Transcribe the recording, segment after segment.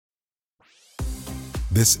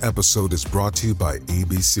This episode is brought to you by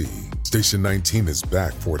ABC. Station 19 is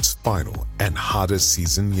back for its final and hottest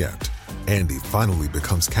season yet. Andy finally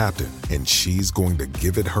becomes captain, and she's going to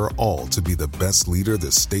give it her all to be the best leader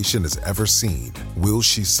the station has ever seen. Will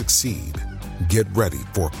she succeed? Get ready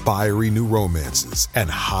for fiery new romances and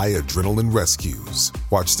high adrenaline rescues.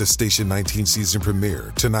 Watch the Station 19 season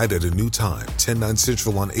premiere tonight at a new time, 10/9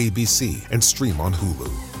 Central on ABC, and stream on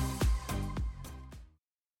Hulu.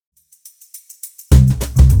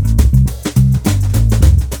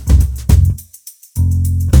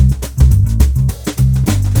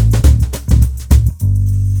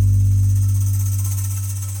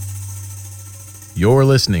 You're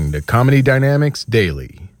listening to Comedy Dynamics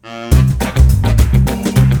Daily.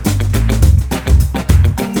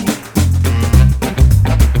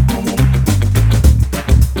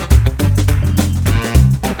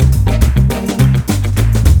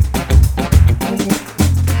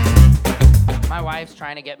 My wife's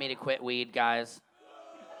trying to get me to quit weed, guys.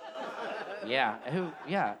 Which I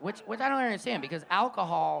don't understand, because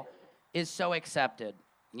alcohol is so accepted.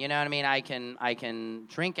 You know what I mean? I can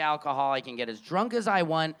drink alcohol, I can get as drunk as I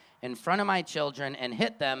want in front of my children and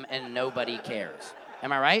hit them, and nobody cares.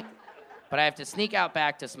 Am I right? But I have to sneak out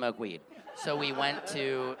back to smoke weed. So we went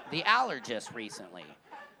to the allergist recently,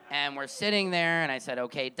 and we're sitting there, and I said,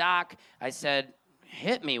 okay, doc, I said,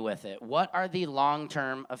 hit me with it. What are the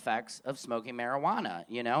long-term effects of smoking marijuana?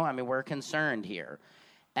 You know, I mean, we're concerned here.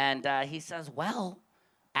 And he says, well,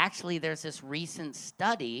 actually, there's this recent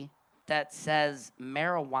study that says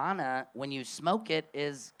marijuana, when you smoke it,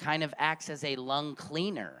 is kind of acts as a lung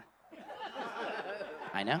cleaner.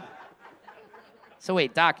 I know. So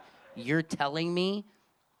wait, doc, you're telling me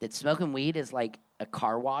that smoking weed is like a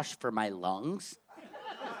car wash for my lungs?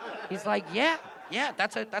 He's like, yeah,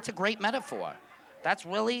 that's a great metaphor. That's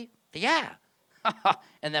really, yeah.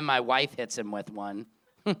 And then my wife hits him with one.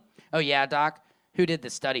 Oh yeah, doc, who did the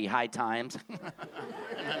study? High Times?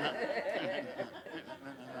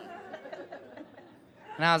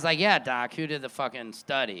 And I was like, yeah, doc, who did the fucking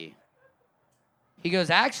study? He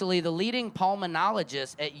goes, actually, the leading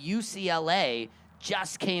pulmonologist at UCLA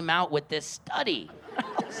just came out with this study. I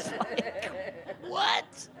was like,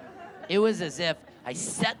 what? It was as if I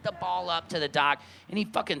set the ball up to the doc, and he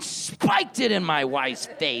fucking spiked it in my wife's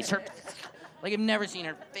face. Like, I've never seen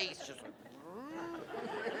her face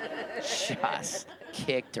just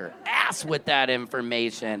kicked her ass with that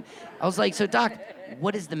information. I was like, so doc,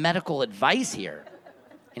 what is the medical advice here?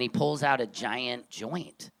 And he pulls out a giant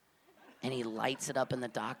joint, and he lights it up in the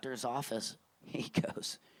doctor's office. He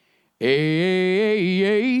goes,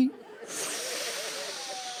 hey.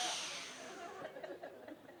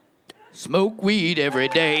 Smoke weed every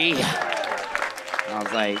day. I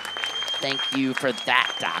was like, thank you for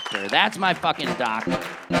that, doctor. That's my fucking doctor.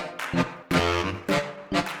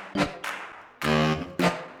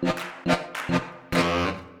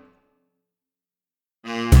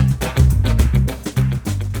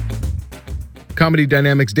 Comedy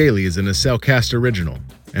Dynamics Daily is an Accelcast original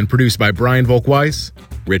and produced by Brian Volkweiss,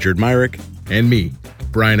 Richard Myrick, and me,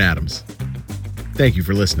 Brian Adams. Thank you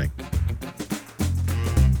for listening.